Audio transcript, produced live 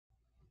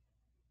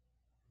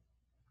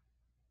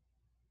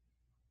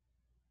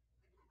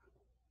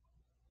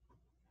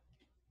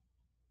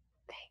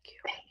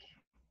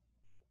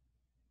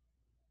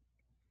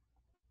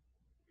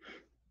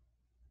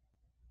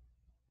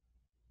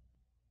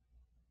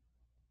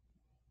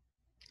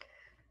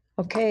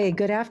Okay,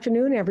 good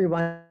afternoon,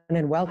 everyone,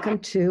 and welcome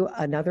to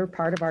another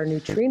part of our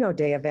Neutrino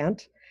Day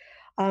event.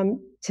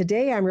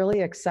 Today, I'm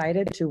really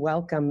excited to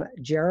welcome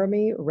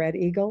Jeremy Red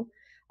Eagle,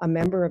 a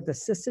member of the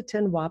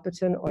Sisseton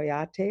Wahpeton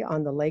Oyate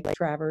on the Lake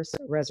Traverse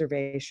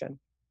Reservation.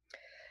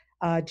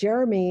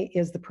 Jeremy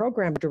is the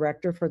program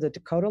director for the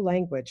Dakota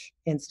Language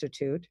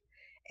Institute,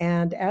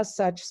 and as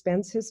such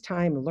spends his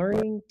time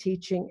learning,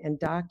 teaching, and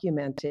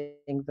documenting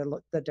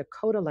the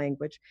Dakota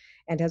language,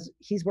 and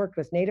he's worked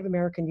with Native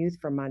American youth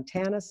from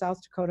Montana,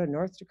 South Dakota,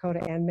 North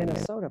Dakota, and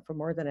Minnesota for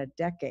more than a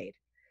decade.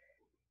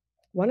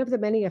 One of the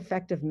many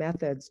effective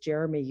methods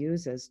Jeremy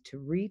uses to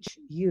reach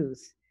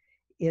youth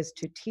is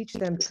to teach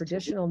them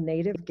traditional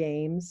Native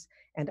games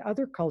and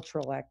other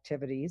cultural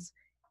activities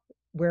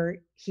where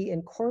he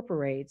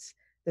incorporates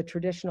the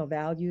traditional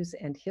values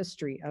and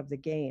history of the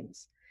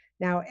games.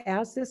 Now,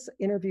 as this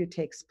interview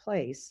takes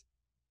place,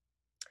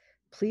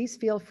 please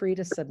feel free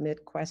to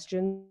submit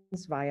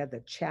questions via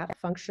the chat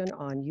function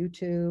on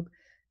YouTube,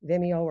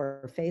 Vimeo,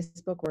 or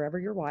Facebook, wherever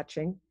you're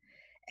watching,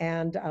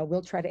 and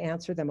we'll try to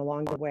answer them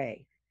along the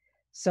way.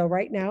 So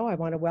right now, I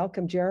want to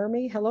welcome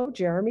Jeremy. Hello,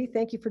 Jeremy.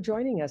 Thank you for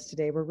joining us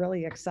today. We're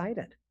really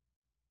excited.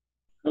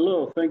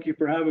 Hello, thank you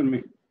for having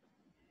me.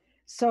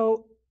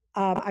 So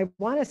I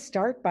want to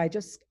start by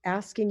just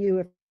asking you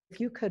if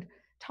you could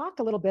talk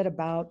a little bit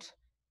about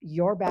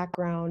your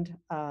background,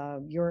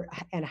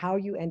 and how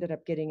you ended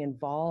up getting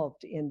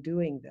involved in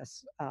doing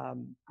this,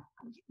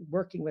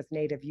 working with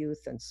Native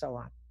youth and so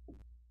on.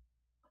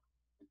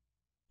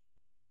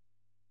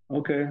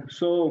 Okay,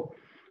 so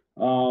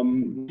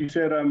you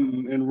said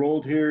I'm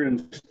enrolled here in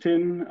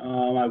Sisseton.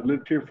 I've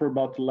lived here for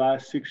about the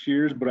last 6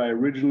 years, but I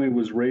originally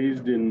was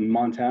raised in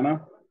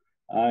Montana.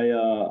 I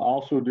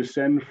also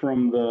descend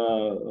from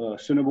the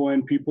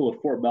Assiniboine people of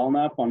Fort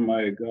Belknap on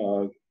my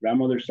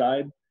grandmother's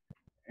side.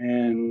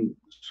 And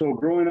so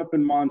growing up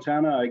in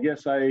Montana, I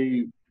guess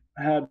I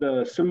had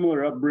a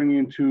similar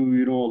upbringing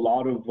to, a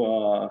lot of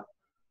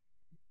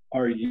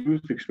our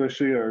youth,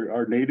 especially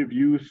our Native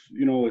youth,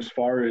 as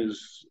far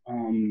as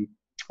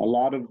a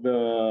lot of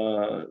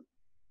the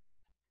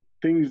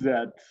things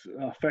that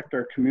affect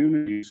our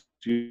communities,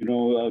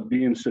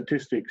 being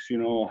statistics,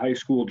 high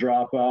school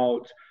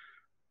dropout,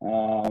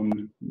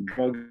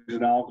 drugs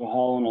and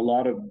alcohol, and a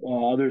lot of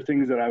other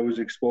things that I was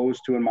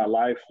exposed to in my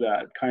life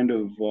that kind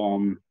of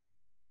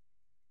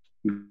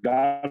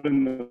got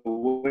in the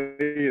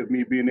way of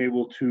me being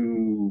able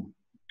to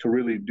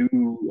really do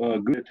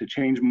good, to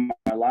change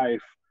my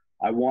life.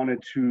 I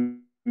wanted to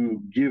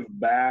give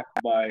back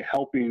by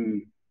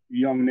helping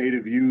young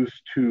Native youth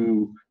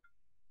to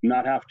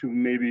not have to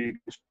maybe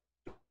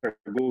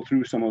go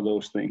through some of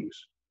those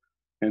things.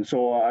 And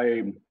so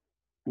I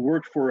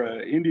worked for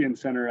an Indian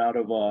center out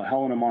of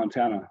Helena,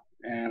 Montana,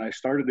 and I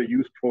started a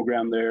youth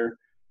program there,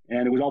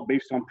 and it was all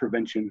based on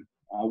prevention.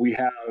 We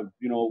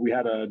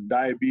had a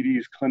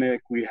diabetes clinic,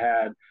 we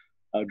had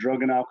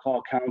drug and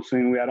alcohol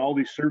counseling, we had all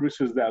these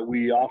services that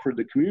we offered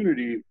the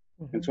community.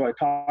 Mm-hmm. And so I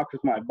talked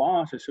with my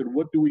boss. I said,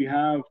 what do we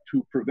have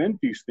to prevent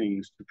these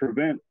things, to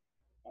prevent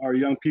our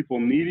young people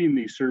needing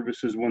these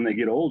services when they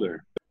get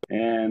older?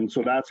 And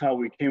so that's how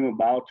we came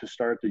about to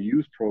start the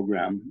youth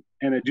program.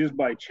 And it just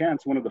by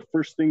chance, one of the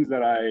first things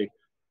that I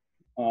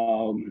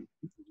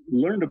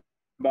learned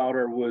about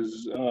or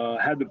was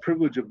had the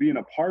privilege of being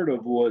a part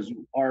of was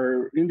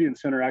our Indian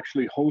Center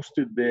actually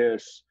hosted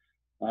this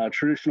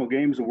traditional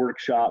games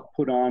workshop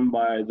put on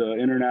by the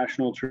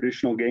International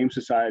Traditional Game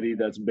Society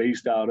that's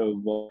based out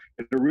of,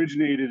 it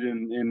originated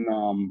in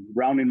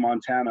Browning,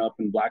 Montana, up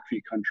in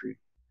Blackfeet country.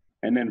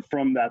 And then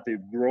from that,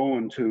 they've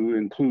grown to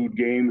include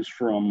games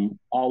from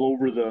all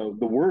over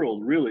the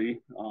world,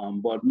 really.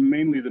 But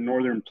mainly the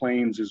Northern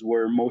Plains is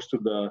where most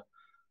of the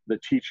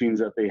teachings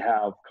that they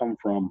have come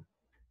from.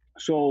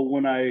 So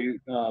when I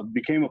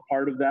became a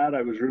part of that,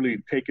 I was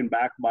really taken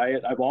back by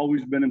it. I've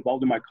always been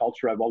involved in my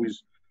culture. I've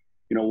always,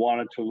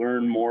 wanted to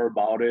learn more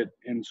about it.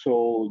 And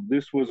so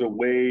this was a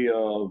way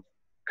of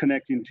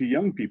connecting to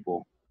young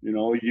people.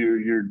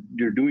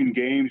 You're doing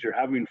games, you're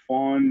having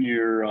fun,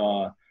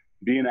 you're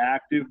being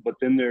active, but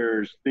then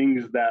there's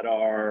things that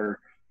are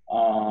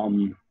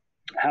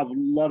have a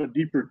lot of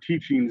deeper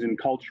teachings and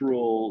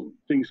cultural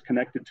things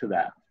connected to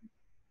that.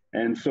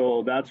 And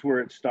so that's where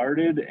it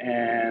started,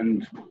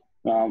 and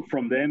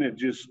from then it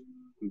just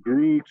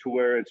grew to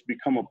where it's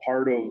become a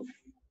part of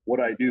what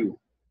I do.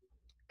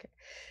 Okay.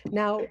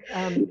 Now,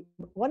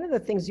 one of the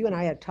things you and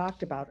I had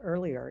talked about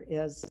earlier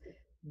is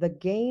the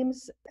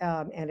games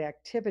and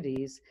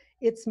activities.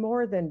 It's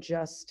more than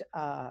just,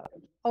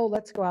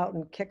 let's go out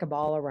and kick a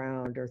ball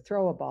around or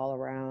throw a ball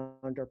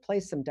around or play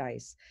some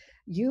dice.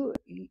 You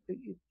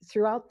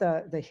throughout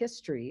the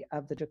history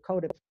of the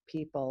Dakota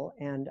people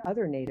and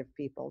other Native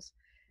peoples,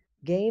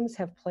 games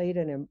have played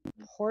an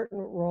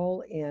important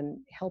role in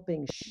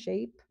helping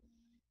shape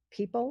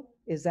people.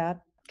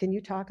 Can you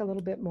talk a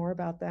little bit more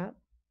about that?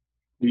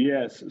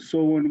 Yes.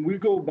 So when we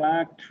go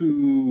back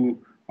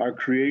to our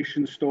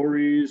creation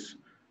stories.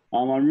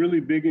 I'm really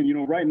big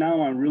in, right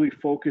now I'm really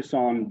focused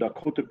on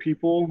Dakota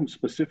people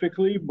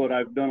specifically, but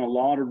I've done a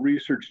lot of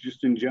research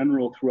just in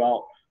general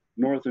throughout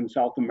North and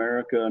South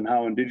America and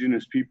how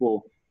indigenous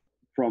people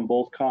from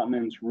both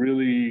continents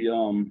really,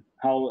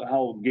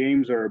 how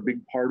games are a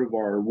big part of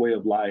our way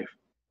of life.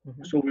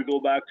 Mhm. So we go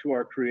back to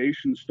our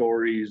creation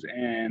stories,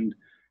 and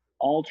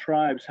all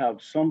tribes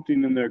have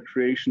something in their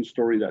creation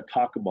story that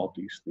talk about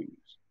these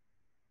things.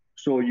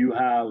 So you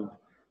have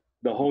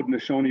the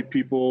Haudenosaunee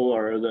people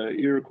or the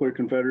Iroquois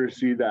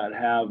Confederacy that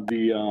have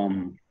the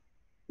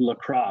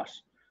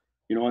lacrosse,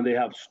 and they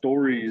have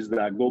stories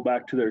that go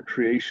back to their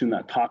creation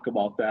that talk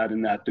about that,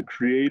 and that the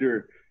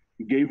creator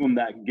gave them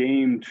that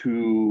game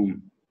to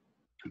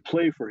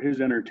play for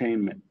his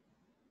entertainment.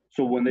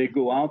 So when they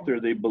go out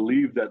there, they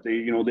believe that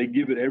they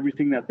give it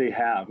everything that they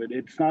have.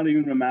 It's not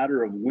even a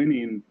matter of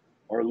winning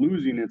or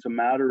losing. It's a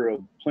matter of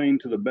playing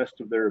to the best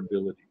of their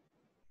ability.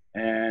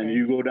 And Okay.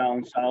 you go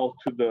down south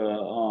to the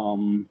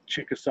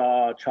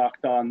Chickasaw,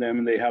 Choctaw, and them,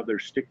 and they have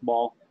their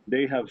stickball.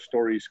 They have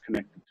stories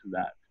connected to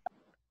that.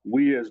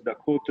 We as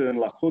Dakota and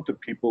Lakota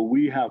people,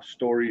 we have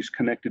stories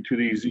connected to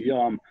these.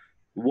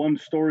 One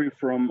story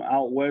from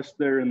out west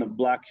there in the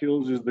Black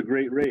Hills is the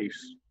Great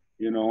Race,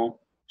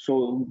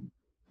 So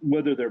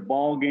whether they're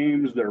ball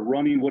games, they're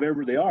running,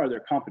 whatever they are,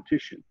 they're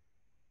competition.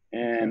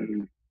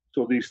 And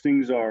so these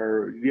things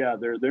are, yeah,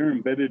 they're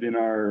embedded in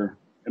our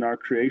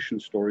creation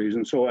stories.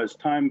 And so as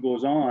time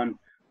goes on,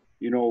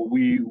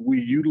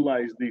 we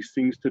utilize these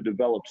things to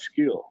develop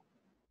skill.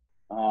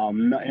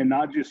 And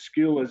not just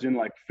skill as in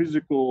like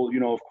physical,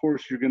 of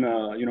course you're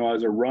gonna,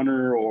 as a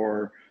runner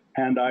or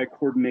hand-eye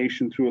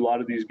coordination through a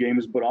lot of these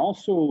games, but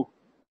also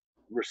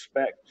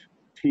respect,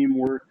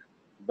 teamwork,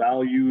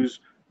 values,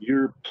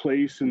 your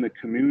place in the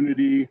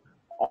community,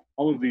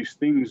 all of these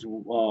things.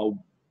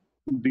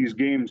 These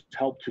games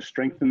help to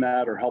strengthen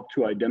that or help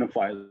to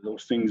identify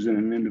those things in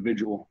an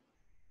individual.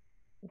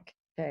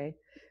 Okay,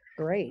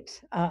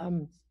 great.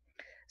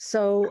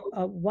 So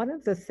one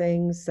of the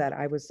things that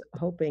I was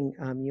hoping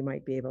you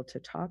might be able to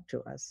talk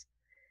to us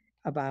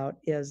about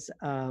is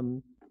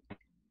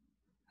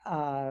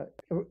uh,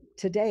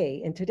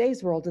 today, in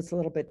today's world, it's a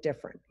little bit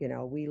different.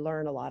 We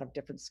learn a lot of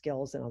different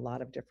skills in a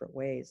lot of different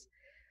ways.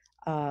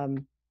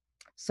 Um,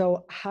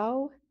 so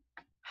how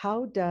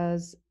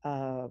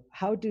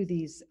do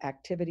these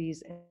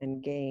activities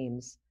and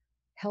games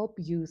help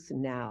youth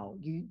now?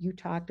 You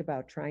talked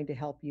about trying to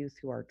help youth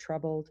who are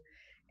troubled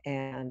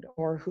and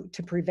or who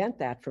to prevent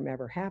that from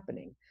ever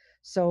happening.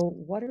 So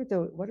what are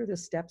the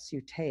steps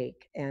you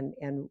take, and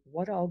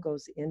what all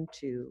goes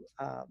into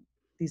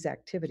these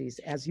activities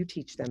as you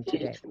teach them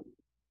today?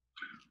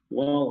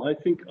 Well, I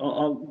think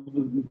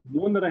the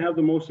one that I have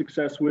the most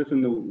success with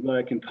and that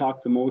I can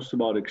talk the most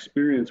about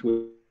experience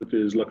with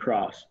is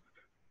lacrosse.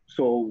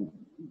 So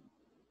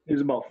it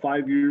was about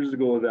 5 years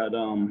ago that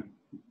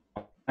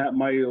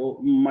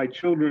my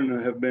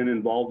children have been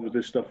involved with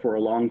this stuff for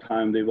a long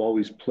time. They've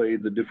always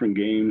played the different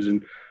games,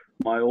 and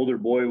my older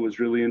boy was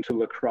really into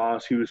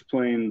lacrosse. He was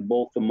playing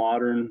both the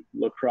modern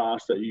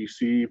lacrosse that you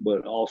see,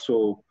 but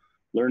also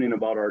learning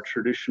about our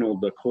traditional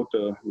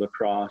Dakota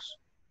lacrosse.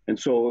 And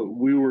so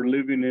we were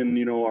living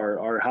in,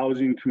 our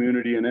housing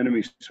community in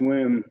Enemy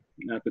Swim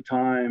at the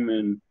time,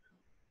 and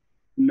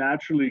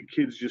naturally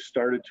kids just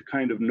started to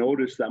kind of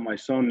notice that my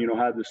son,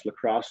 had this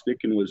lacrosse stick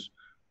and was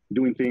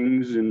doing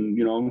things, and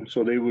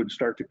so they would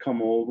start to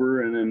come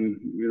over, and then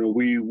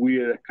we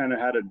kind of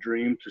had a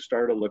dream to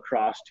start a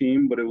lacrosse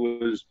team, but it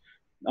was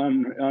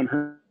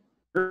unheard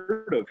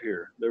of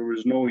here. There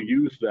was no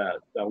youth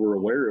that were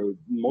aware of.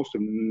 Most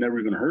of them never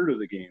even heard of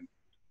the game.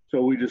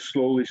 So we just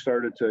slowly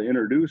started to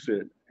introduce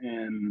it,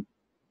 and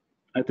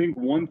I think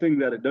one thing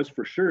that it does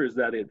for sure is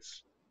that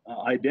it's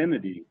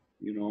identity.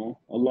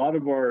 A lot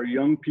of our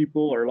young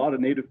people, or a lot of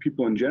Native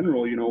people in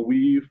general,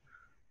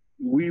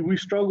 we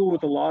struggle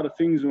with a lot of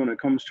things when it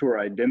comes to our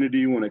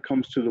identity, when it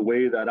comes to the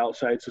way that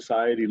outside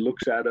society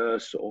looks at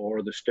us,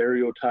 or the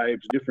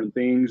stereotypes, different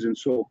things. And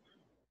so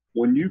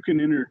when you can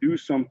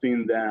introduce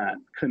something that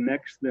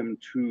connects them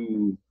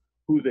to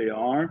who they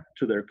are,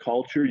 to their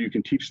culture, you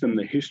can teach them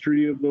the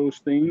history of those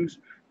things,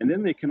 and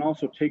then they can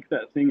also take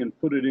that thing and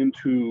put it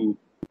into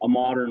a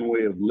modern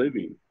way of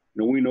living.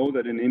 We know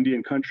that in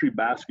Indian country,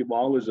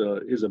 basketball is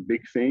a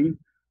big thing.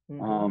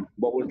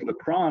 But with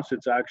lacrosse,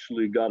 it's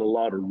actually got a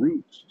lot of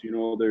roots.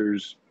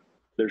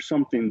 There's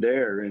something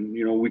there, and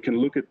we can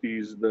look at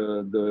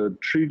the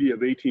Treaty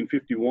of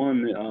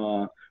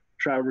 1851,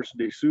 Traverse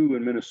des Sioux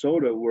in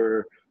Minnesota,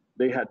 where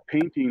they had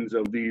paintings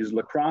of these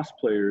lacrosse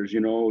players,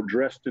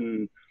 dressed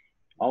in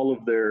all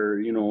of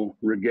their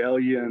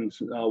regalia and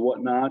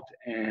whatnot,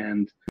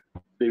 and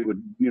they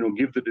would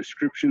give the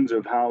descriptions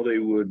of how they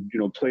would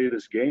play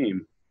this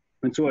game.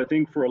 And so I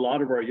think for a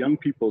lot of our young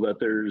people that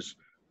there's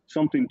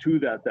something to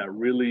that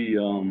really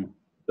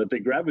that they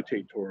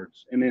gravitate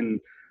towards. And then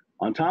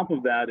on top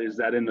of that is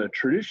that in the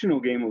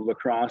traditional game of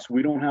lacrosse,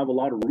 we don't have a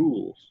lot of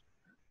rules.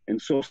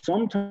 And so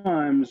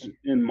sometimes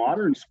in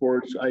modern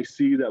sports, I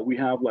see that we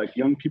have like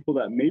young people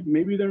that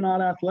maybe they're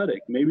not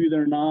athletic, maybe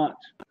they're not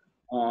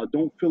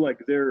don't feel like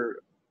they're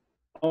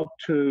up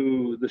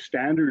to the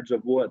standards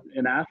of what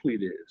an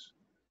athlete is.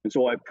 And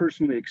so I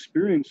personally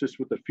experienced this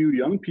with a few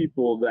young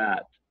people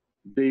that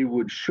they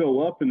would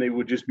show up and they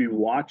would just be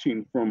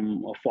watching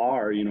from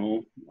afar,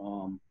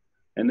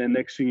 and then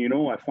next thing you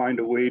know, I find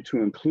a way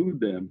to include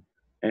them.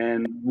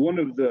 And one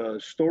of the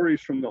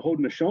stories from the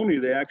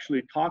Haudenosaunee, they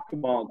actually talk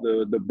about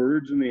the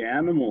birds and the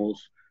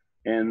animals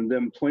and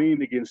them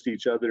playing against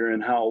each other,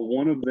 and how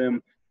one of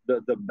them,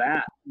 the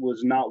bat,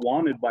 was not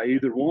wanted by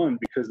either one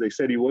because they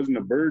said he wasn't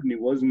a bird and he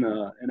wasn't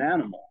an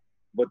animal.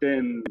 But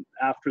then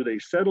after they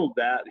settled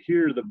that,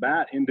 here the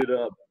bat ended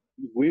up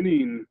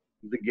winning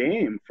the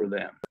game for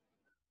them.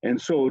 And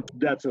so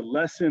that's a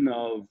lesson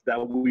of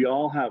that we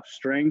all have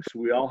strengths,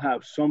 we all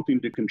have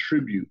something to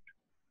contribute.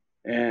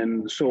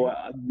 And so,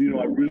 I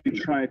really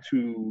try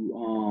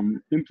to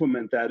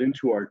implement that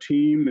into our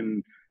team,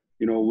 and,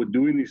 with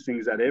doing these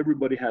things, that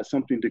everybody has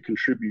something to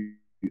contribute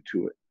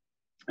to it.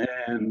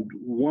 And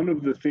one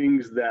of the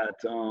things that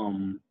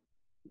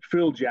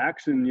Phil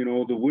Jackson, the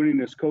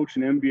winningest coach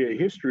in NBA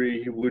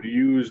history, he would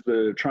use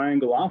the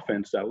triangle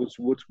offense. That was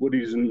what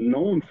he's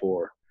known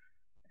for.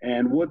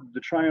 And what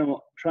the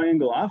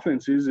triangle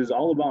offense is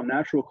all about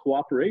natural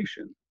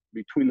cooperation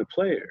between the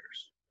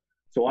players.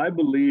 So I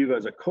believe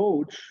as a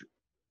coach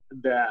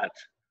that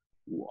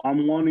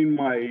I'm wanting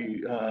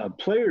my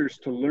players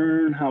to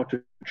learn how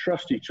to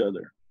trust each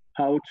other,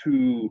 how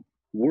to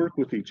work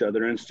with each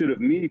other. Instead of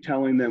me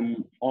telling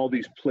them all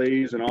these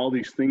plays and all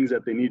these things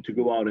that they need to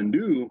go out and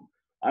do,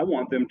 I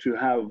want them to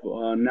have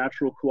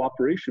natural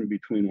cooperation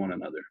between one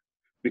another,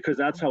 because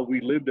that's how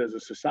we lived as a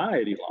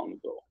society long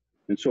ago.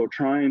 And so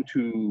trying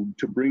to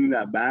bring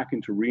that back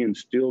and to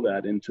reinstill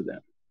that into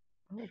them.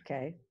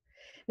 Okay.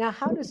 Now,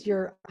 how does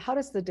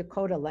the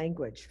Dakota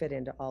language fit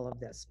into all of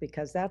this?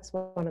 Because that's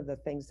one of the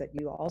things that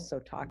you also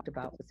talked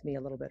about with me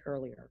a little bit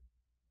earlier.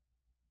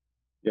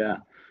 Yeah.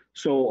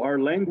 So our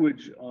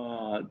language,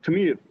 to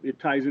me, it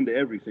ties into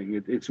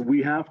everything.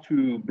 We have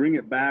to bring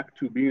it back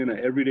to being an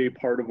everyday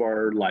part of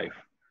our life.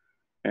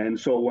 And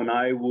so when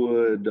I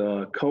would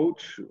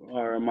coach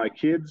my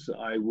kids,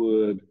 I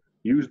would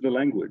use the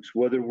language,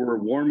 whether we're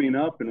warming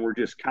up and we're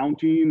just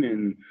counting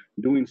and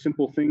doing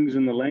simple things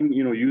in the language,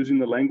 using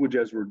the language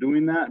as we're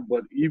doing that.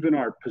 But even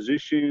our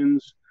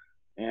positions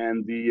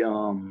and the,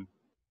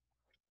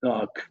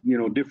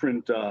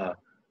 different,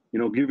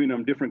 giving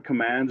them different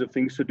commands of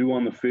things to do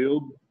on the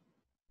field,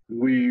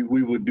 we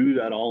would do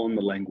that all in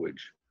the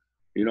language.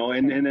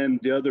 And then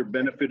the other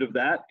benefit of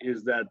that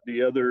is that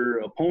the other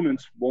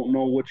opponents won't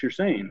know what you're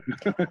saying.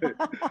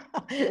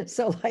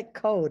 So like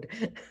code.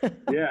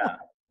 Yeah.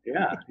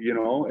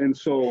 And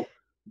so,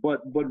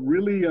 but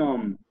really,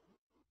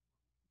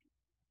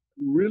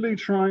 really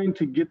trying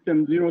to get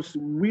them,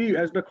 we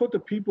as Dakota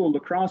people,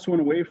 lacrosse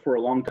went away for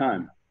a long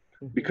time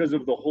because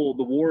of the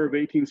War of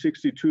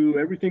 1862,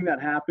 everything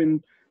that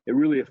happened, it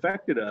really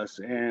affected us.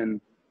 And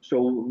so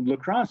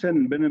lacrosse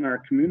hadn't been in our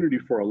community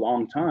for a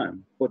long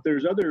time, but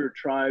there's other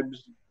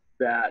tribes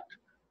that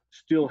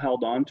still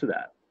held on to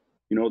that.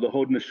 The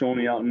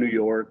Haudenosaunee out in New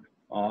York,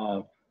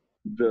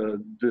 the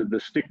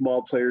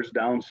stickball players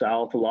down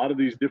south, a lot of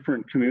these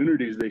different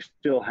communities, they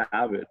still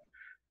have it.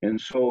 And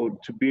so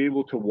to be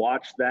able to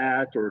watch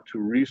that, or to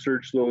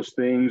research those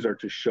things, or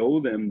to show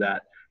them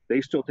that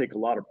they still take a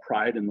lot of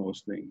pride in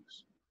those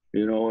things,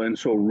 and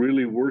so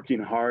really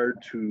working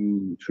hard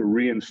to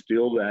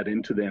reinstill that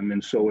into them.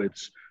 And so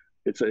it's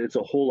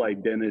a whole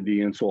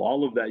identity. And so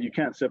all of that, you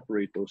can't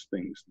separate those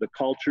things. The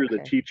culture, the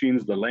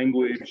teachings, the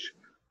language,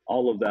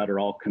 all of that are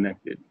all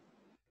connected.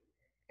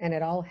 And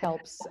it all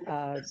helps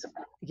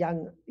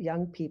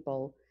young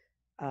people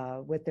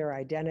with their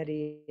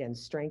identity and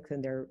strength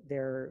and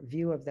their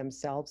view of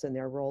themselves and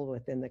their role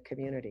within the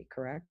community,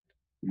 correct?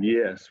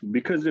 Yes,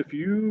 because if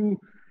you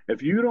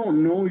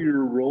don't know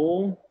your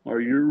role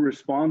or your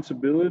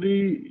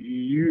responsibility,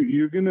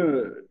 you're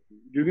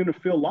gonna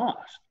feel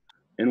lost.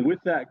 And with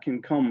that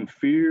can come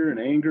fear and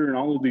anger and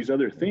all of these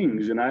other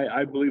things. And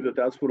I believe that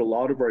that's what a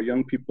lot of our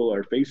young people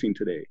are facing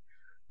today.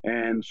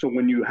 And so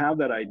when you have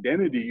that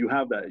identity,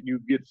 you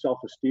get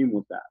self-esteem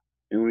with that.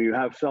 And when you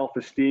have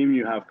self-esteem,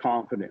 you have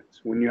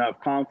confidence. When you have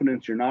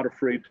confidence, you're not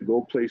afraid to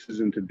go places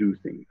and to do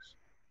things.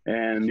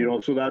 And,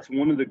 so that's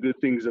one of the good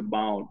things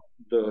about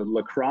the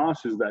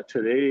lacrosse, is that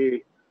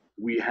today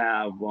we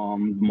have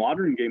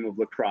modern game of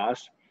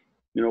lacrosse,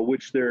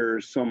 which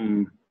there's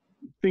some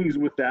things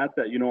with that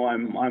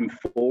I'm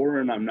for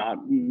and I'm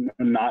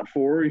not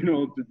for,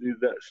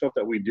 that stuff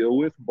that we deal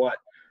with. But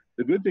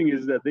the good thing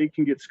is that they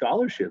can get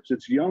scholarships.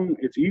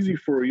 It's easy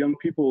for young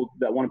people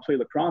that want to play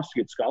lacrosse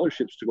to get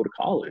scholarships to go to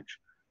college.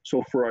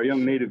 So for our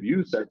young Native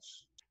youth,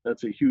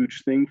 that's a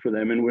huge thing for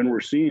them. And when we're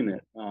seeing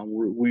it,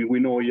 we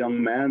know a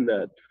young man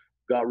that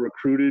got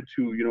recruited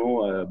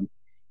to,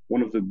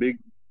 one of the big,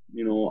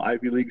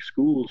 Ivy League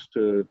schools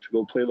to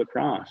go play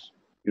lacrosse,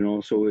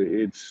 so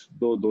it's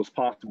those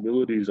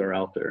possibilities are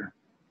out there.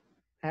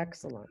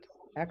 Excellent.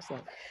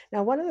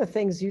 Now, one of the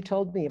things you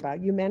told me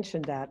about, you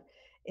mentioned that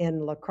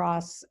in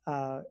lacrosse,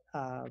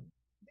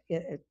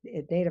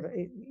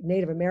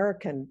 Native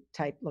American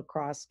type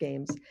lacrosse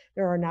games,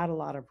 there are not a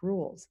lot of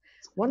rules.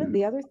 One of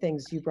the other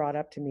things you brought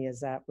up to me is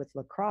that with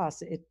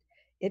lacrosse,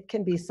 it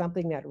can be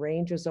something that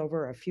ranges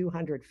over a few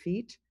hundred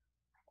feet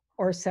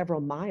or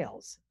several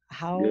miles.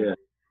 Yeah.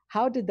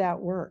 How did that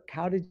work?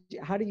 How do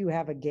you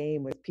have a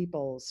game with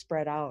people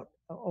spread out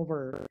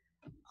over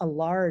a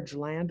large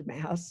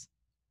landmass?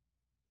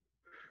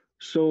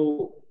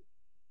 So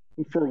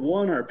for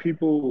one, our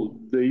people,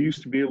 they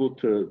used to be able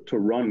to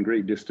run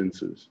great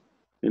distances.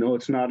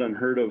 It's not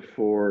unheard of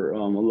for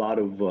a lot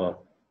of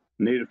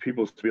native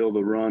peoples to be able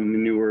to run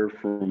anywhere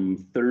from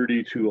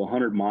 30 to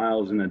 100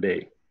 miles in a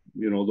day.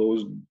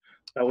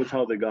 That was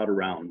how they got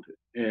around.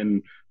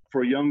 And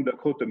for young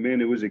Dakota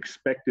men, it was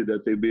expected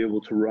that they'd be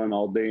able to run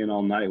all day and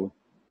all night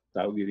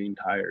without getting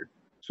tired.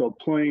 So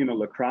playing a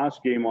lacrosse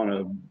game on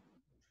a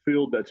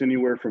field that's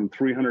anywhere from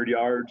 300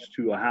 yards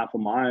to a half a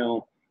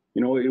mile,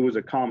 it was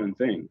a common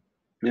thing.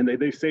 And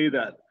they say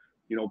that,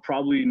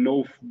 probably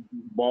no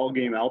ball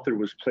game out there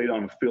was played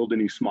on a field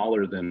any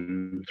smaller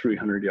than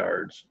 300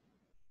 yards.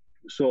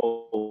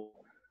 So,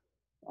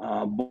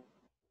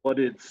 but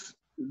it's,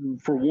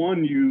 for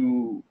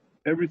one,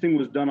 everything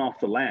was done off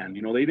the land.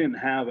 They didn't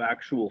have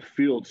actual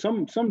fields.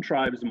 Some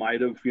tribes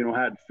might have,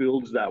 had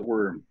fields that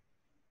were,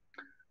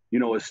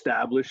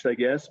 established, I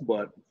guess.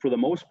 But for the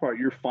most part,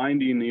 you're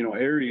finding,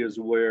 areas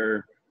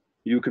where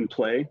you can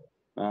play.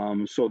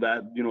 So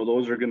that,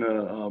 those are going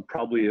to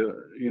probably,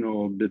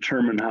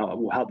 determine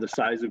how the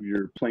size of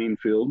your playing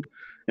field.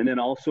 And then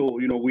also,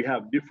 we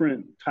have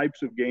different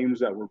types of games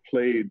that were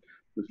played.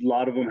 A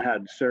lot of them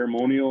had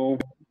ceremonial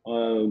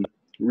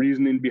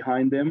reasoning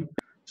behind them.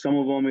 Some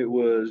of them, it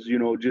was,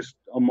 just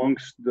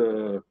amongst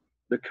the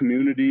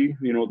community,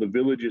 the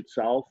village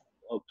itself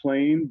of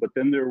playing. But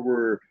then there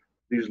were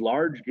these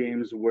large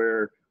games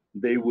where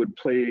they would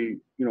play,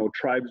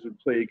 tribes would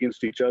play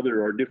against each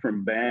other, or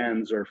different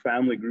bands or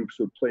family groups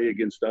would play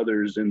against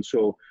others. And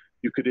so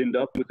you could end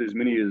up with as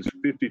many as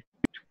 50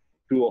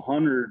 to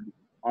 100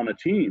 on a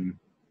team.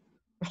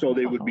 So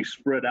they would be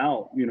spread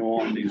out,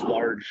 on these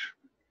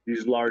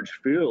large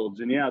fields.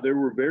 And yeah, there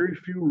were very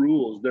few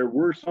rules. There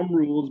were some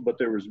rules, but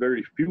there was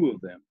very few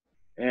of them.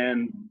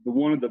 And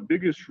one of the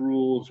biggest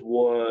rules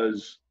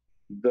was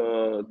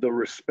the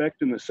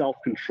respect and the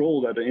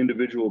self-control that an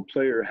individual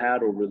player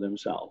had over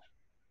themselves.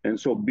 And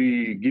so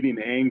getting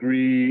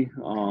angry,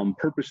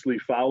 purposely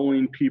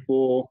fouling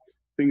people,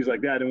 things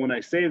like that. And when I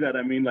say that,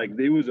 I mean, like,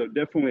 there was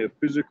definitely a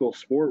physical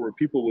sport where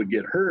people would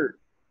get hurt,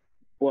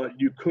 but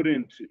you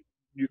couldn't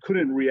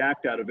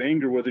react out of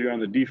anger, whether you're on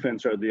the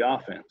defense or the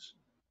offense.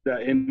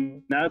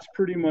 And that's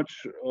pretty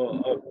much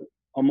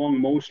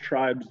among most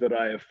tribes that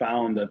I have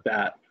found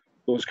that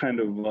those kind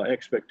of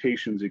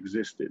expectations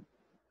existed.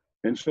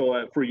 And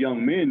so for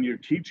young men, you're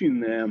teaching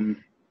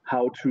them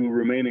how to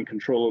remain in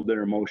control of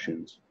their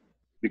emotions.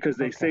 Because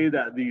they say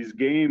that these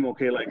games,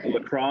 like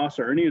lacrosse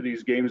or any of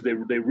these games, they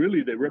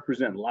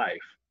represent life.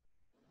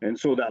 And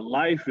so that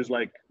life is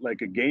like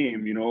a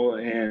game,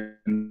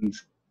 and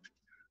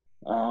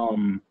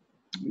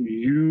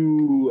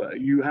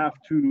you have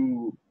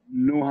to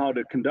know how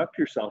to conduct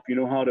yourself,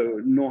 how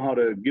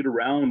to get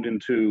around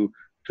and to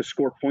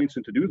score points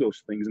and to do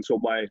those things. And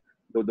so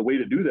the way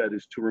to do that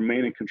is to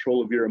remain in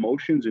control of your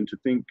emotions and to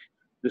think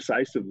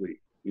decisively,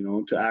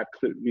 to act,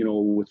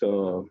 with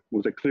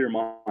a clear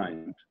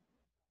mind.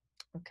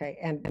 Okay,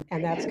 and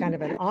that's kind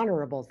of an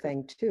honorable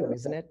thing too,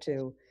 isn't it?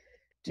 To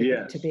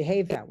Yes. to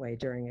behave that way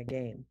during a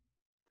game.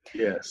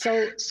 Yes.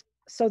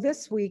 So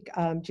this week,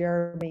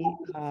 Jeremy,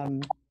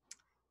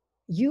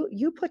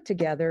 you put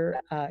together,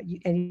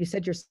 and you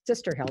said your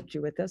sister helped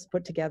you with this,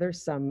 put together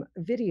some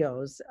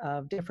videos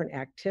of different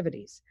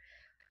activities.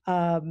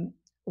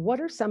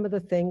 What are some of the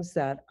things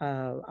that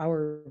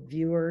our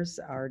viewers,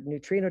 our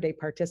Neutrino Day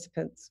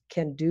participants,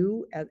 can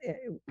do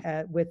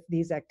with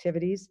these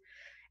activities?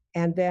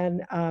 And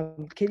then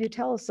can you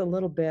tell us a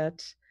little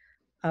bit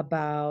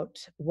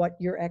about what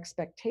your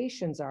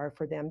expectations are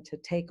for them to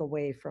take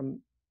away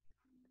from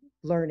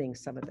learning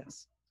some of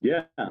this?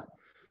 Yeah.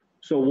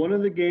 So one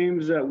of the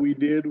games that we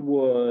did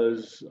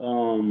was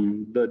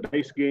the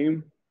dice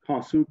game,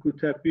 Kansuku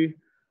Tepi.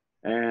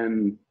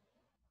 And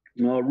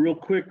real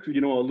quick, a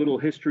little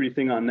history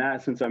thing on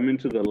that, since I'm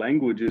into the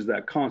language, is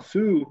that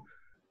Kansu,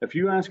 if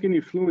you ask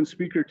any fluent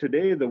speaker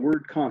today, the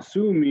word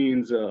Kansu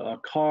means a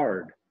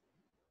card.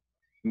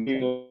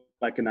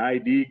 Like an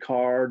ID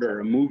card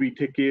or a movie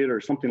ticket or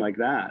something like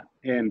that.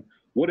 And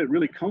what it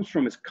really comes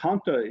from is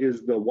Kanta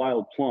is the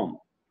wild plum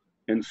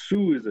and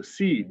Su is a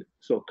seed.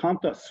 So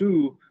Kanta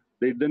Su,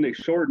 they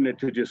shorten it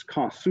to just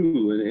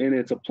Kansu, and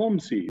it's a plum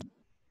seed.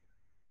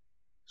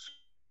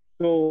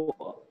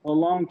 So a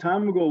long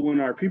time ago, when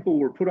our people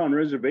were put on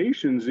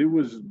reservations, it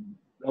was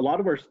a lot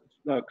of our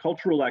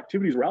cultural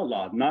activities were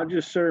outlawed, not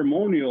just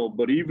ceremonial,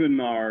 but even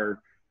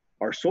our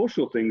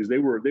social things, they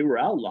were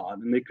outlawed,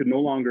 and they could no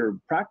longer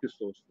practice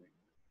those things.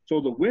 So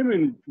the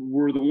women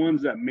were the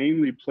ones that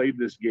mainly played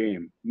this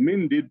game.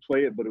 Men did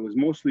play it, but it was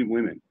mostly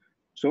women.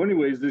 So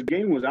anyways, this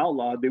game was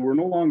outlawed. They were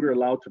no longer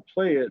allowed to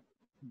play it,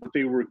 but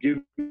they were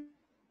given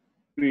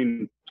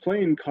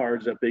playing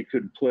cards that they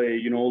could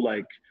play,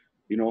 like,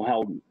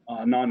 how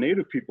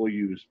non-native people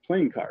use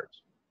playing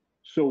cards.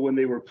 So when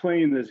they were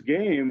playing this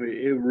game,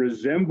 it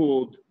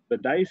resembled the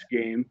dice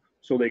game.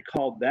 So they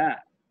called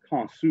that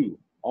Kansu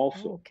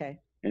also. Oh, okay.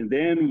 And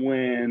then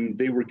when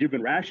they were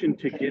given ration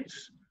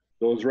tickets,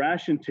 those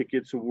ration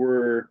tickets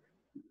were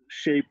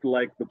shaped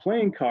like the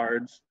playing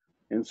cards.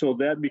 And so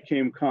that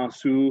became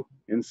Kansu.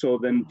 And so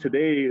then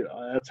today,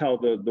 that's how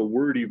the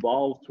word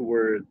evolved to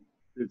where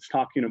it's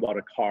talking about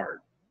a card.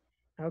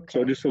 Okay.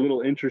 So just a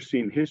little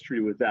interesting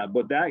history with that.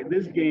 But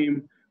this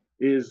game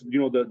is,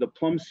 the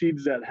plum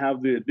seeds that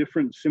have the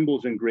different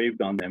symbols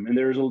engraved on them. And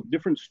there's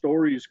different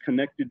stories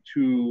connected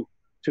to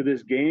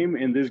this game.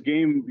 And this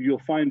game, you'll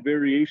find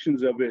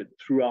variations of it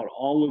throughout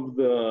all of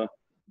the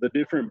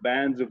different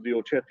bands of the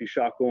Ocheti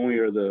Shakoni,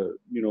 or the,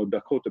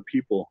 Dakota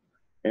people.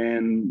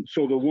 And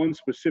so the one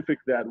specific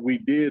that we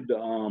did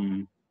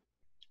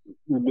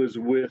was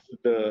with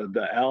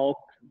the elk,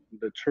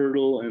 the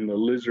turtle, and the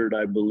lizard,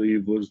 I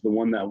believe, was the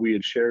one that we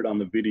had shared on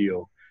the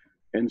video.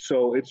 And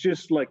so it's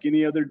just like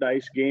any other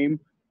dice game.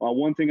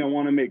 One thing I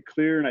want to make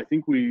clear, and I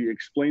think we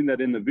explained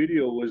that in the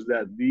video, was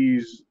that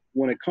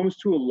when it comes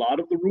to a lot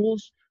of the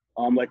rules,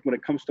 like when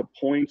it comes to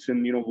points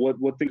and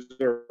what things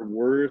are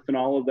worth and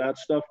all of that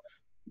stuff,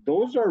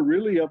 those are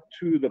really up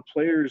to the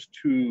players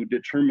to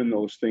determine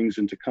those things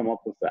and to come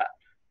up with that.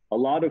 A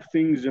lot of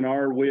things in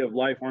our way of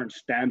life aren't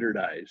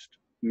standardized,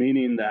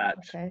 meaning that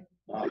okay.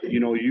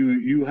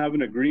 You have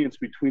an agreement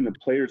between the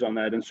players on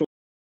that. And so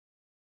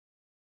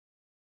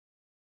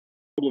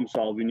problem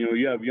solving,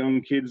 you have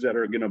young kids that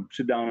are going to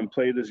sit down and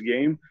play this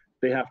game.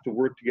 They have to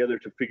work together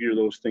to figure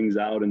those things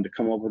out and to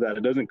come up with that.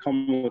 It doesn't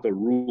come with a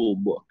rule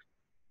book.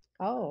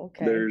 Oh,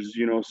 okay. There's,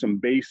 some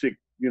basic,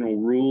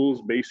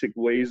 rules, basic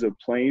ways of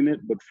playing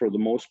it. But for the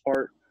most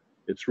part,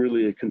 it's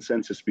really a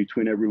consensus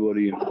between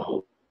everybody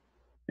involved.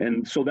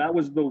 And so that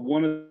was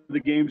one of the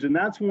games. And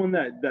that's one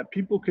that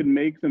people can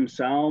make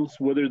themselves,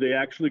 whether they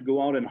actually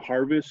go out and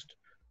harvest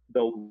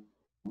the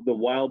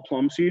wild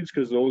plum seeds,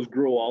 because those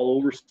grow all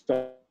over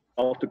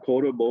South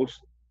Dakota, both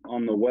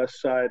on the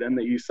west side and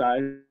the east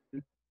side.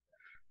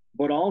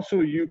 But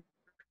also you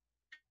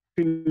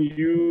can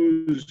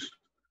use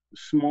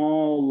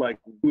small, like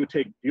you would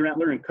take deer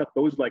antler and cut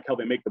those, like how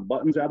they make the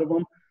buttons out of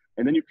them.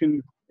 And then you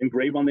can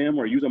engrave on them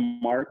or use a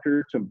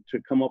marker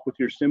to come up with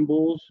your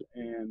symbols.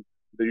 And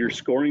your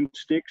scoring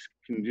sticks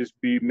can just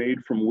be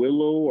made from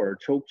willow or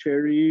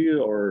chokecherry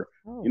or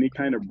any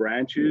kind of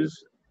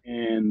branches.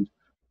 And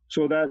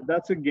so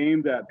that's a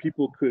game that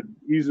people could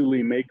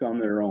easily make on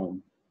their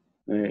own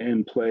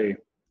and play.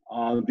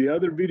 The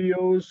other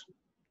videos,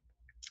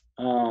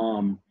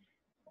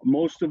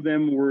 most of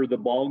them were the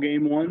ball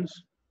game ones,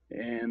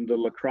 and the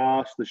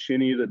lacrosse, the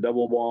shinny, the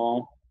double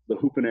ball, the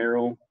hoop and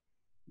arrow.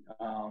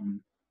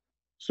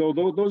 So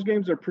those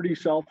games are pretty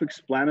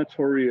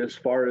self-explanatory as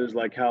far as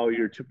like how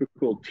your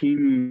typical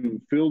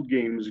team field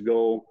games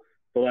go.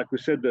 But like we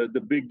said, the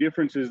big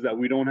difference is that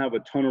we don't have a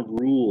ton of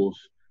rules.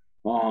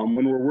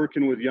 When we're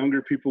working with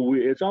younger people,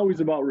 it's always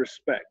about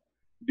respect.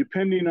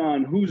 Depending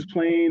on who's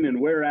playing and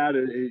where at,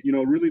 it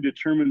really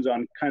determines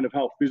on kind of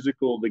how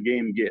physical the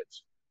game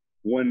gets.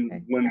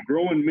 When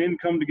grown men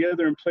come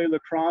together and play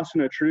lacrosse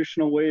in a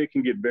traditional way, it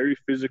can get very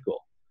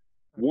physical.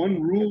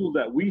 One rule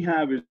that we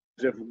have is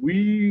if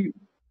we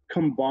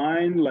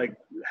combine, like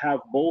have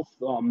both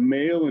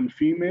male and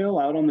female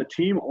out on the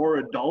team, or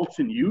adults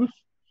and youth,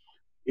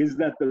 is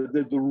that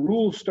the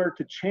rules start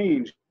to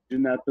change,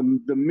 in that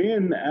the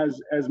men,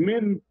 as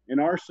men in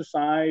our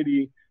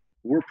society,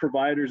 we're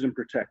providers and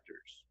protectors.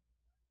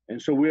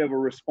 And so we have a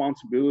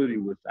responsibility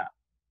with that.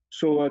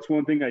 So that's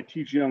one thing I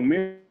teach young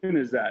men,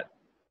 is that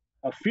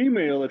a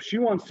female, if she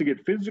wants to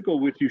get physical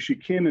with you, she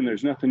can, and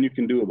there's nothing you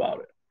can do about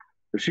it.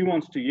 If she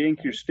wants to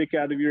yank your stick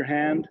out of your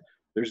hand,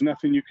 there's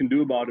nothing you can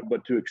do about it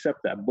but to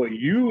accept that. But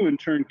you, in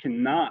turn,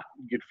 cannot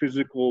get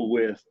physical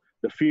with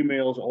the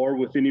females or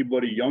with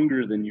anybody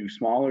younger than you,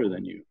 smaller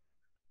than you.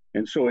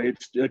 And so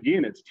it's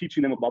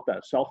teaching them about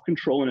that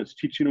self-control, and it's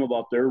teaching them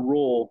about their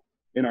role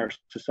in our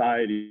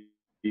society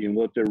and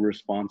what their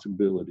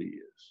responsibility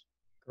is.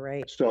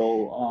 Great.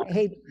 So,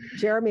 hey,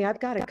 Jeremy, I've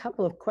got a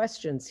couple of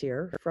questions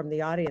here from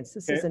the audience.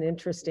 This is an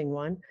interesting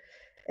one.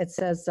 It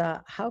says,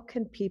 how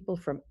can people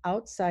from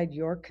outside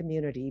your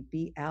community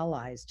be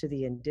allies to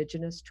the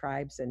indigenous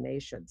tribes and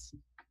nations?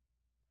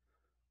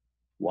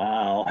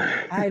 Wow.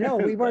 I know,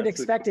 we weren't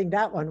expecting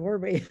that one, were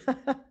we?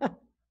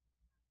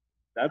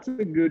 That's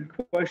a good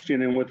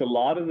question. And with a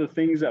lot of the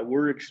things that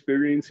we're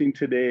experiencing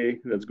today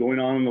that's going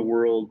on in the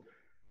world,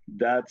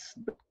 that's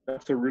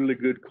a really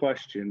good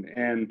question.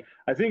 And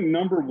I think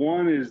number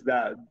one is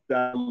that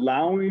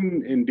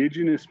allowing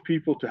indigenous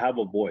people to have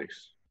a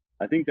voice.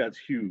 I think that's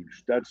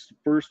huge. That's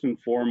first and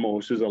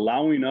foremost, is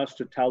allowing us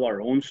to tell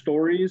our own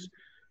stories.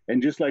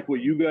 And just like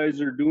what you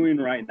guys are doing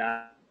right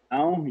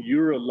now,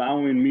 you're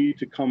allowing me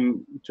to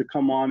come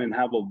on and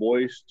have a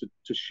voice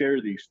to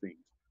share these things.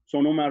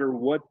 So no matter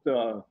what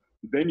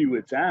venue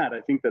it's at,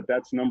 I think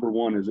that's number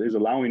one, is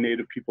allowing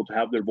Native people to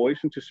have their voice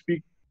and to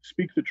speak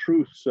the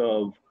truths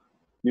of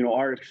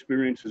our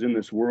experiences in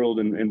this world,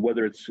 and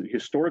whether it's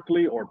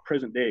historically or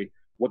present day,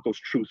 what those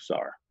truths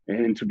are,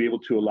 and to be able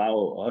to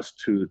allow us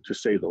to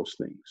say those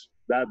things.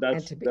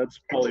 That's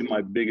probably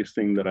my biggest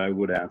thing that I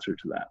would answer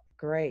to that.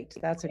 Great.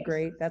 That's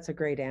a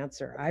great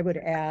answer. I would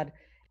add,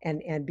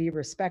 and be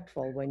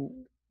respectful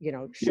when,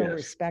 show Yes.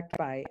 respect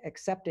by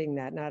accepting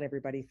that not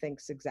everybody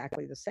thinks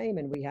exactly the same,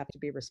 and we have to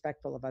be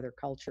respectful of other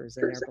cultures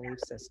and their belief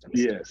systems.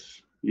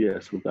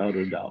 Yes, without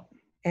a doubt.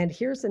 And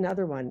here's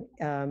another one.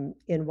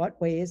 In what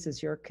ways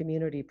is your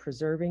community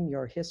preserving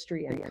your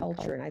history and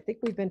culture? And I think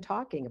we've been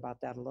talking about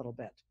that a little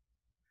bit.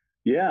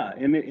 Yeah,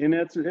 and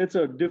it's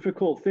a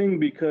difficult thing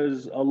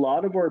because a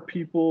lot of our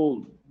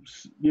people,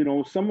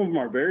 some of them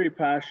are very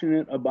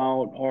passionate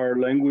about our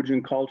language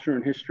and culture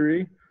and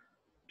history.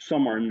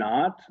 Some are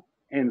not,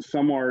 and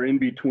some are in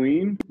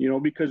between,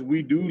 because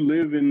we do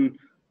live in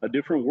a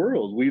different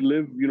world. We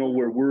live,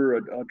 where we're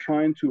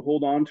trying to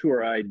hold on to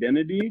our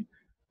identity,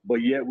 but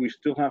yet we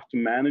still have to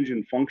manage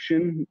and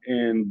function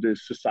in the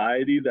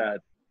society that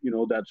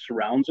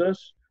surrounds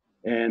us.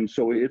 And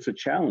so it's a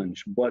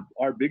challenge. But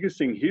our biggest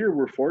thing here,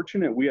 we're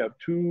fortunate. We have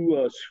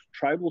two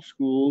tribal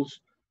schools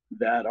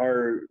that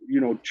our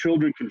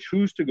children can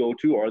choose to go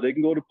to, or they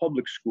can go to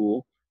public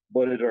school.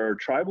 But at our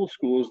tribal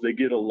schools, they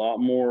get a lot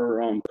more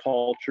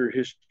culture,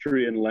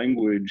 history, and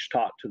language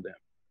taught to them.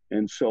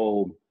 And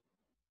so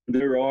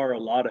there are a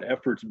lot of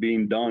efforts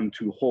being done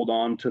to hold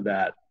on to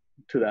that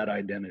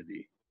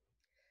identity.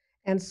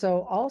 And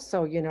so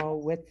also,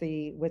 with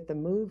the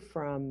move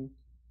from,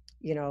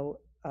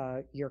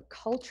 your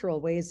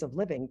cultural ways of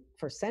living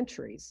for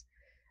centuries,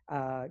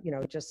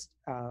 just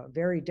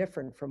very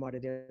different from what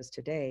it is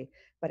today.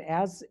 But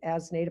as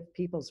Native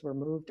peoples were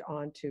moved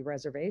onto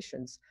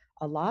reservations,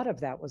 a lot of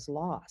that was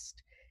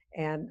lost.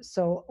 And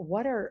so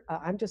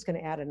I'm just going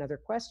to add another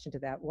question to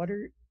that.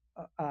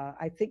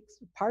 I think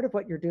part of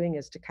what you're doing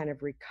is to kind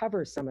of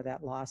recover some of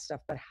that lost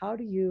stuff, but how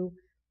do you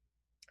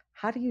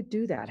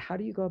do that? How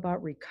do you go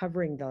about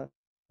recovering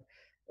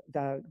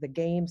the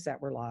games that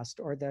were lost,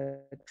 or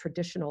the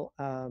traditional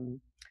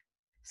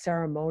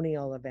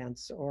ceremonial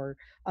events, or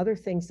other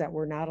things that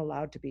were not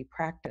allowed to be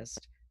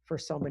practiced for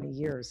so many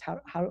years?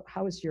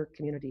 How is your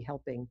community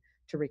helping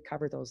to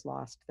recover those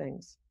lost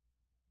things?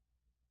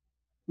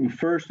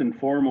 First and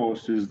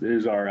foremost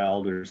is our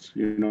elders.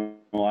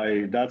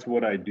 That's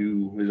what I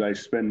do, is I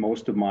spend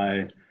most of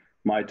my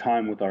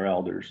time with our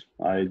elders.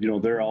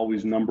 They're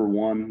always number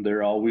one.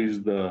 They're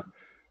always the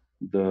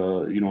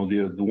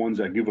ones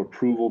that give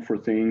approval for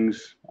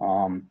things.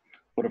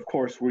 But of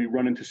course, we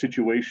run into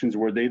situations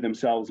where they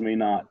themselves may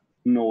not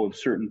know of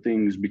certain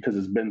things because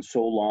it's been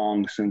so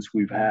long since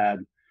we've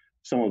had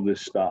some of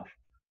this stuff.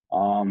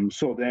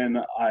 So then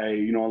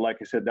like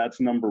I said, that's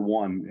number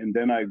one. And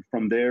then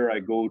from there, I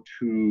go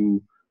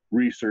to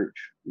research.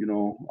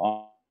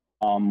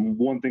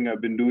 One thing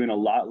I've been doing a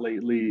lot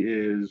lately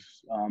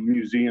is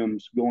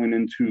museums, going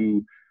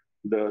into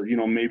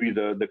maybe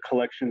the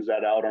collections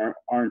that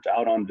aren't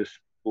out on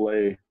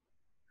display.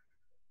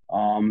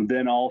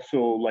 Then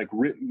also like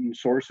written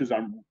sources,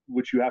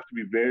 which you have to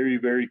be very,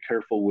 very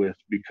careful with,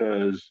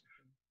 because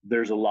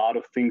there's a lot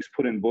of things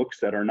put in books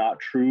that are not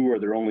true, or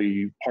they're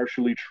only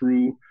partially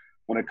true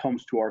when it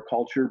comes to our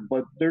culture.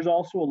 But there's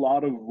also a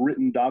lot of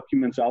written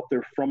documents out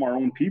there from our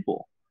own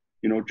people.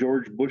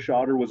 George Bush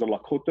Otter was a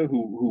Lakota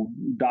who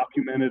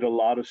documented a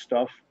lot of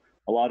stuff,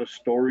 a lot of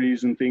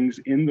stories and things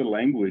in the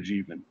language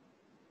even.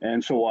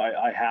 And so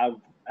I have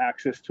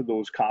access to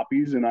those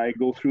copies, and I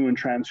go through and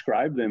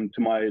transcribe them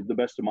to the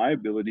best of my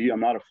ability. I'm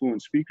not a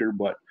fluent speaker,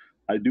 but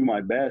I do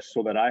my best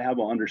so that I have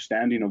an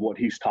understanding of what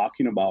he's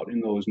talking about in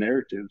those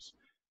narratives.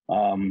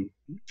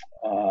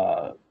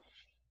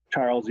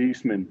 Charles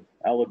Eastman,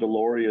 Ella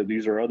Deloria,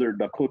 these are other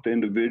Dakota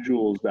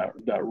individuals that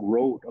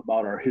wrote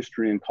about our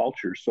history and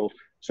culture. So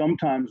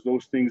sometimes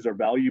those things are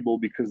valuable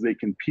because they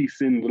can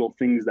piece in little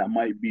things that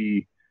might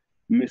be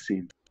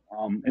missing.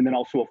 And then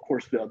also, of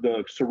course,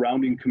 the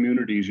surrounding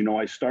communities.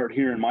 I start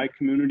here in my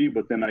community,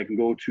 but then I can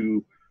go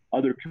to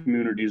other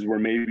communities where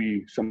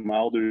maybe some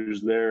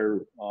elders there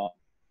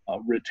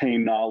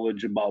retain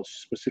knowledge about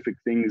specific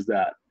things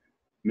that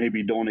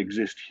maybe don't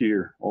exist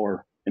here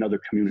or in other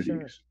communities.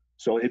 Sure.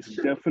 So it's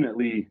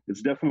definitely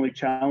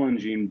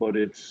challenging, but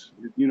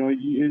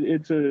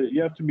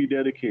you have to be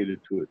dedicated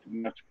to it.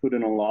 You have to put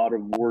in a lot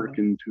of work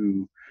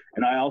into,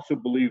 and I also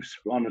believe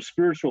on a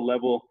spiritual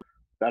level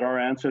that our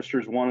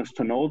ancestors want us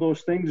to know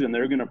those things, and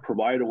they're going to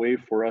provide a way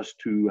for us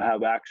to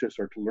have access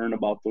or to learn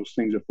about those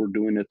things if we're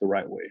doing it the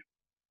right way.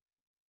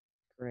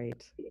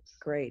 Great.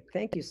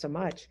 Thank you so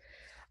much.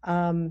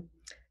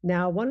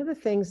 Now, one of the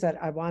things that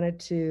I wanted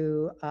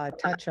to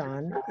touch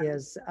on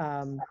is,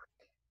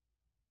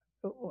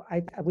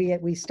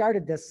 we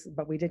started this,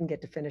 but we didn't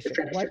get to finish it.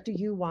 What do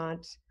you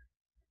want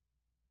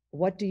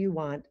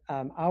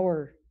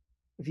our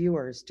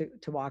viewers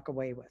to walk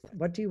away with?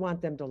 What do you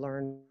want them to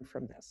learn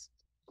from this?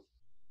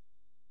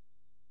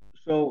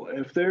 So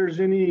if there's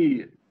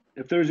any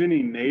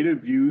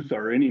Native youth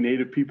or any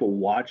Native people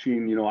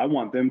watching, I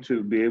want them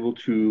to be able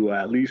to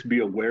at least be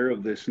aware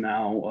of this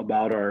now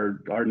about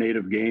our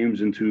Native games,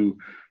 and to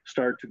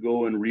start to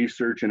go and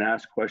research and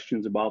ask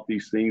questions about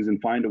these things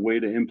and find a way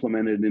to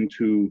implement it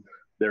into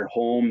their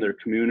home, their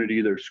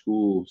community, their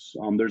schools.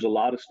 There's a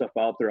lot of stuff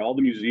out there. All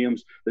the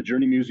museums, the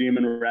Journey Museum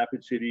in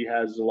Rapid City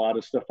has a lot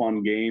of stuff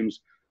on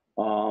games.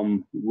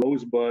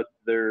 Rosebud,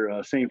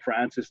 their St.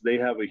 Francis, they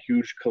have a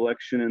huge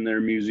collection in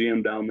their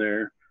museum down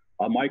there.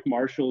 Mike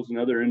Marshall is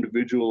another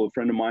individual, a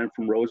friend of mine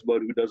from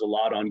Rosebud, who does a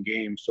lot on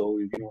games. So,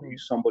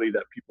 he's somebody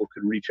that people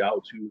could reach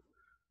out to.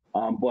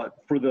 But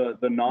for the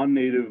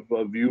non-native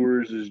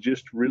viewers, is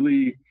just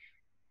really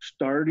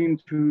starting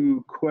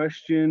to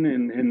question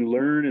and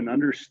learn and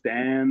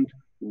understand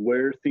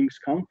where things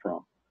come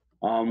from.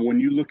 When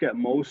you look at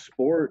most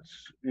sports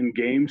and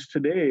games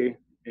today,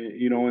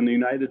 in the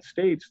United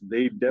States,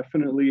 they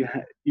definitely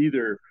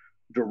either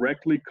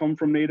directly come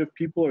from Native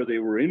people or they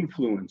were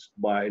influenced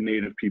by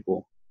Native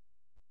people.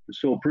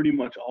 So pretty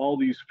much all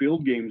these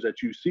field games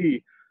that you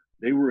see,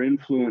 they were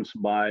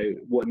influenced by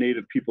what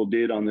Native people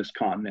did on this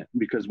continent,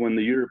 because when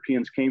the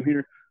Europeans came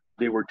here,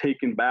 they were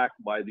taken back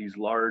by these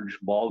large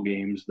ball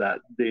games that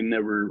they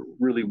never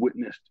really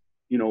witnessed,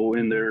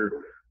 in their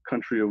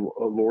country of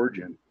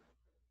origin.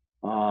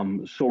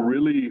 So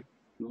really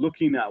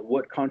looking at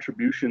what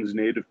contributions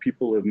Native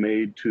people have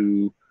made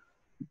to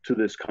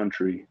this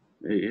country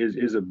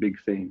is a big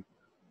thing.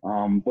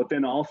 But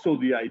then also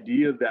the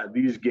idea that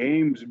these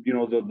games,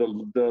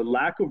 the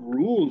lack of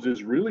rules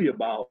is really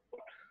about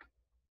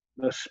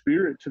the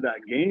spirit to that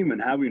game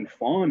and having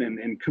fun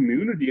and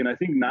community. And I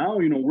think now,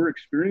 we're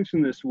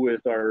experiencing this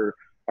with the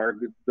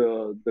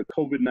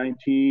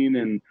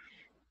COVID-19 and,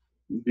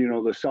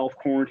 the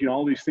self-quarantine,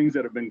 all these things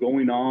that have been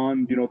going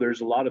on.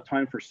 There's a lot of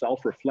time for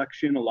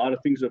self-reflection, a lot of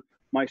things that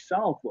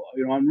myself,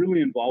 I'm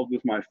really involved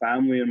with my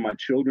family and my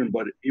children,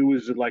 but it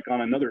was like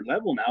on another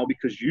level now,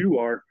 because you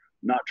are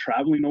not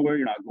traveling nowhere,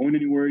 you're not going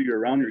anywhere, you're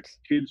around your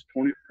kids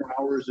 24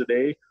 hours a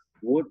day.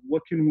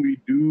 What can we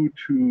do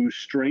to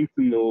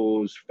strengthen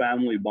those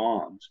family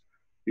bonds,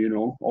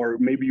 or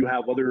maybe you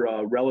have other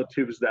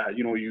relatives that,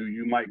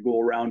 you might go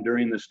around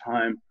during this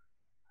time.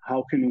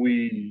 How can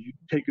we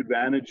take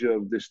advantage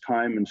of this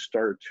time and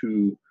start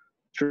to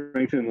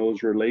strengthen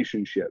those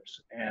relationships?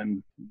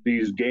 And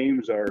these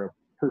games are a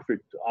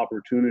perfect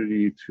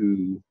opportunity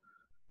to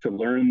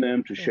learn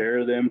them, to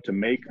share them, to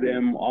make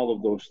them, all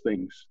of those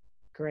things.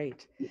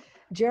 Great.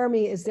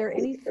 Jeremy, is there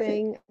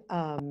anything,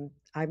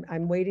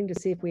 I'm waiting to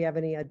see if we have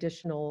any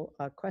additional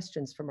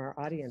questions from our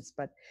audience,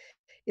 but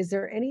is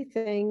there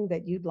anything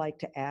that you'd like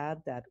to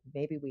add that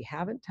maybe we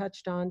haven't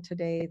touched on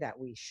today that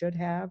we should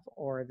have,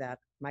 or that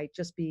might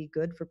just be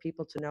good for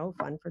people to know,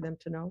 fun for them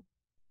to know?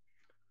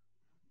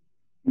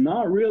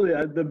 Not really.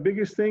 The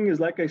biggest thing is,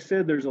 like I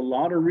said, there's a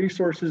lot of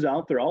resources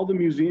out there. All the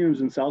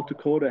museums in South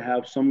Dakota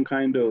have some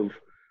kind of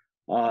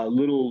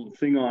little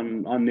thing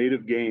on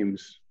Native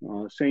games.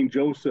 St.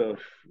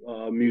 Joseph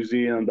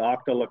Museum, the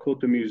Akta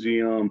Lakota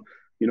Museum,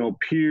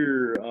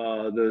 Pier,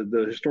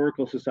 the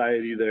Historical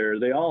Society there,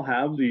 they all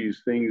have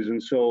these things.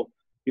 And so,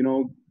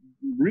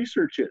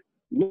 research it,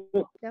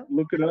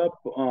 look it up,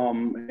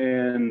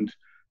 and,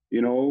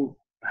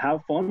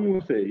 have fun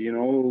with it,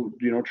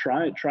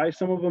 try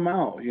some of them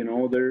out,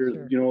 there's,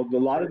 sure. A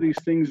lot of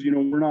these things,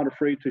 we're not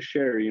afraid to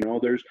share,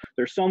 there's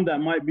some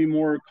that might be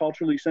more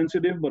culturally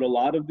sensitive, but a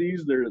lot of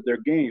these, they're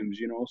games,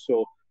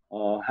 so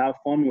have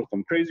fun with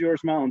them. Crazy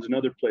Horse Mountain's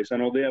another place. I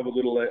know they have a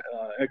little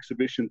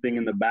exhibition thing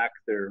in the back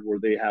there where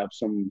they have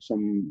some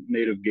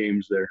Native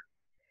games there.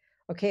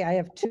 Okay, I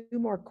have two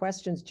more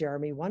questions,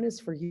 Jeremy. One is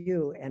for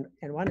you and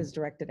one is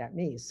directed at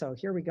me. So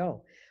here we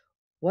go.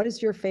 What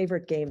is your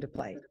favorite game to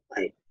play?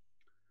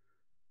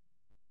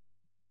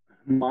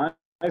 My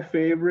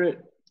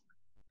favorite,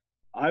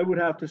 I would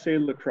have to say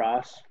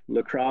lacrosse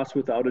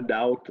without a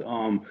doubt.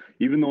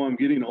 Even though I'm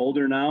getting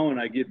older now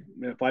and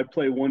if I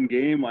play one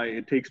game,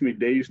 it takes me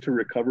days to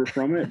recover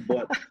from it.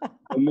 But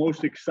the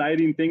most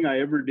exciting thing I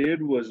ever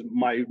did was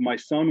my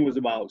son was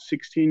about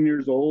 16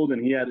 years old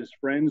and he had his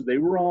friends. They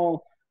were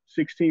all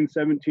 16,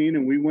 17,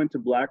 and we went to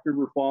Black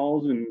River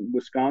Falls in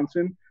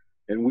Wisconsin,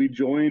 and we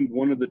joined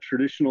one of the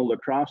traditional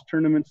lacrosse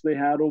tournaments they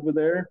had over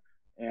there.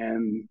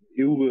 And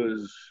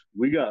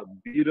we got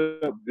beat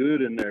up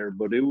good in there,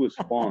 but it was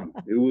fun.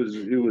 It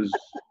was,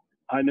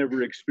 I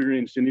never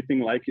experienced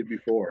anything like it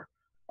before.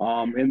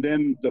 And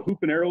then the hoop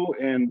and arrow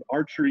and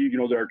archery,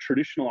 our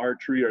traditional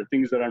archery are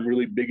things that I'm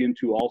really big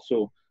into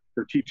also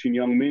for teaching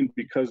young men,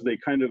 because they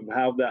kind of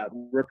have that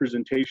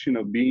representation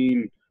of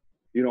being,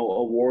 a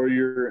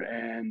warrior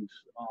and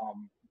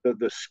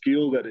the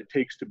skill that it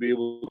takes to be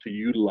able to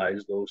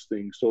utilize those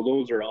things. So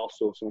those are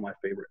also some of my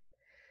favorite.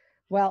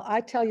 Well,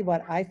 I tell you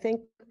what, I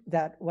think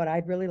that what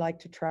I'd really like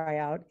to try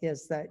out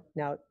is that,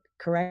 now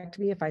correct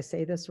me if I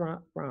say this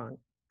wrong,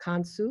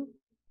 Kansu?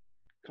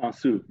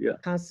 Kansu, yeah.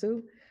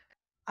 Kansu.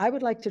 I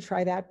would like to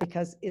try that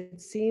because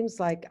it seems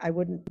like I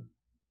wouldn't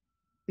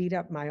beat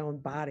up my own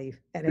body.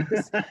 And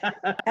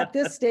at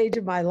this stage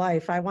of my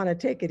life, I want to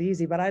take it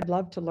easy, but I'd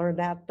love to learn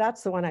that.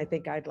 That's the one I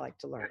think I'd like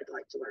to learn.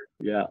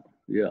 Yeah,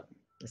 yeah.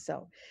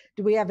 So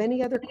do we have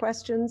any other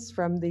questions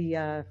from the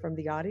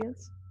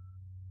audience?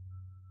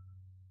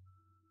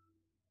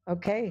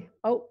 Okay.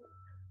 Oh,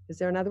 Is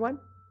there another one?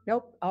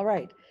 Nope. All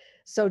right.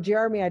 So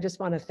Jeremy, I just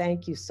want to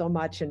thank you so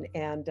much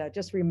and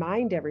just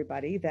remind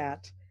everybody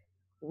that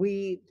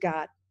we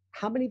got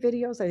how many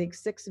videos? I think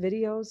 6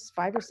 videos,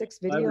 5 or 6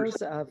 5 or videos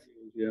 6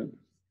 yeah.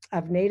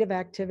 of native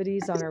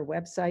activities on our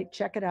website.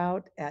 Check it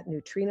out at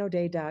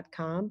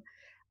neutrinoday.com.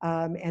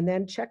 And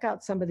then check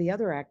out some of the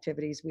other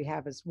activities we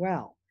have as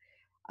well.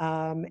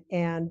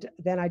 And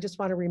then I just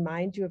want to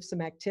remind you of some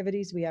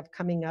activities we have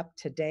coming up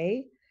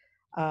today,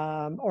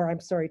 or I'm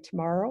sorry,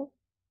 tomorrow.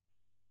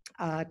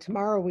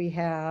 Tomorrow we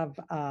have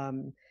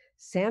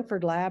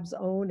Sanford Lab's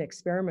own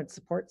experiment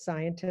support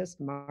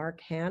scientist,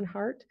 Mark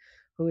Hanhart,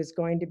 who is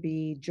going to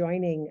be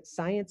joining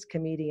science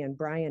comedian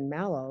Brian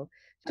Mallow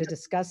to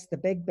discuss the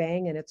Big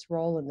Bang and its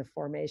role in the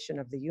formation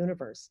of the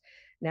universe.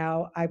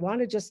 Now, I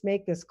want to just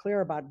make this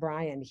clear about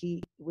Brian.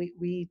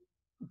 We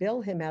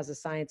bill him as a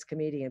science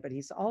comedian, but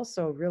he's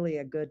also really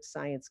a good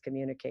science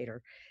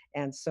communicator.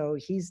 And so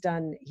he's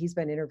been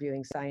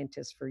interviewing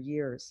scientists for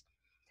years.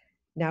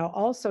 Now,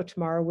 also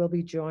tomorrow, we'll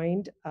be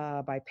joined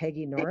by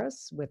Peggy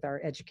Norris with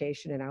our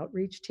education and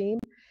outreach team.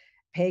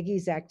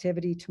 Peggy's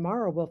activity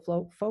tomorrow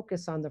will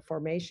focus on the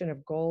formation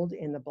of gold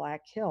in the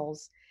Black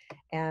Hills.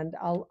 And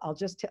I'll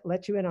just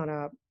let you in on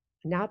a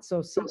not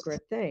so secret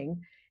thing.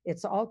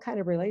 It's all kind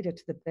of related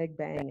to the Big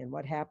Bang and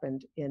what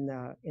happened in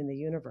the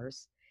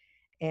universe.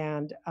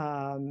 And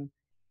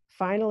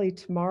finally,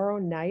 tomorrow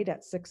night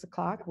at 6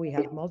 o'clock, we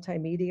have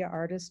multimedia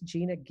artist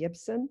Gina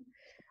Gibson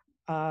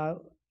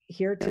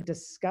here to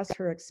discuss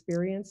her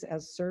experience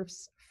as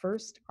Surf's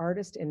first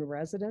artist in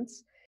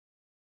residence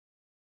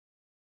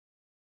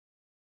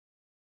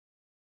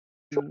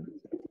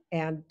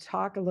and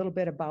talk a little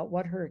bit about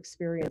what her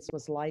experience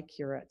was like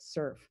here at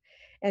Surf.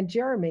 And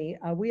Jeremy,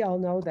 we all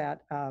know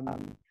that,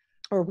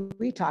 or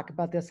we talk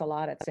about this a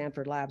lot at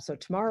Sanford Lab. So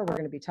tomorrow we're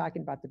going to be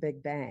talking about the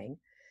Big Bang,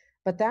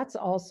 but that's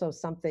also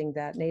something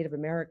that Native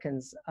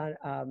Americans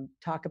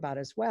talk about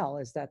as well,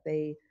 is that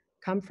they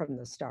come from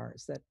the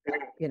stars, that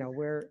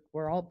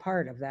we're all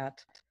part of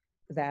that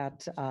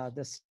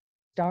the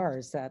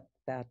stars that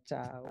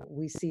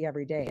we see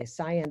every day.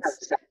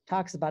 Science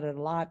talks about it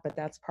a lot, but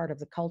that's part of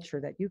the culture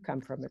that you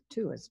come from it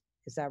too. Is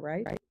that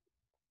right?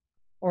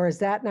 Or is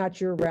that not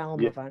your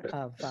realm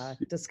of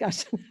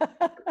discussion?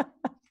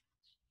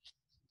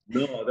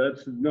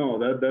 That's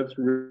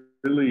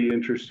really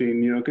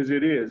interesting, because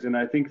it is, and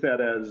I think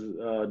that as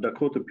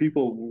Dakota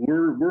people,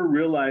 we're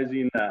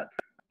realizing that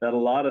a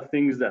lot of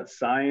things that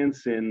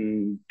science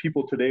and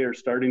people today are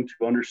starting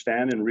to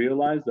understand and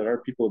realize that our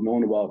people have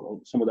known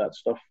about some of that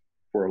stuff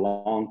for a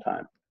long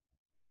time.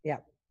 Yeah.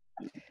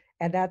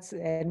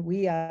 And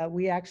we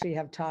actually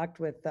have talked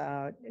with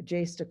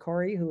Jace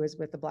DeCory, who is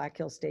with the Black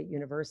Hills State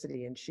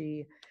University, and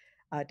she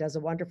does a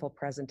wonderful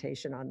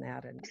presentation on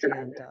that and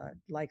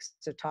likes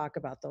to talk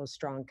about those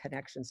strong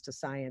connections to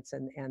science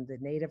and the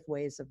native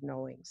ways of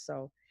knowing.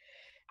 So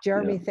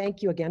Jeremy,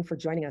 thank you again for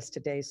joining us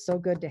today. So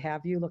good to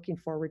have you. Looking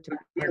forward to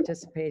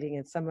participating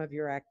in some of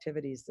your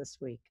activities this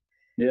week.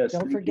 Yes.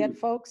 Don't forget,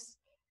 folks,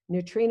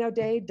 Neutrino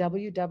Day,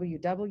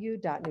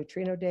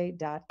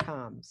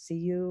 www.neutrinoday.com. See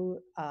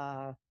you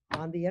on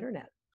the internet.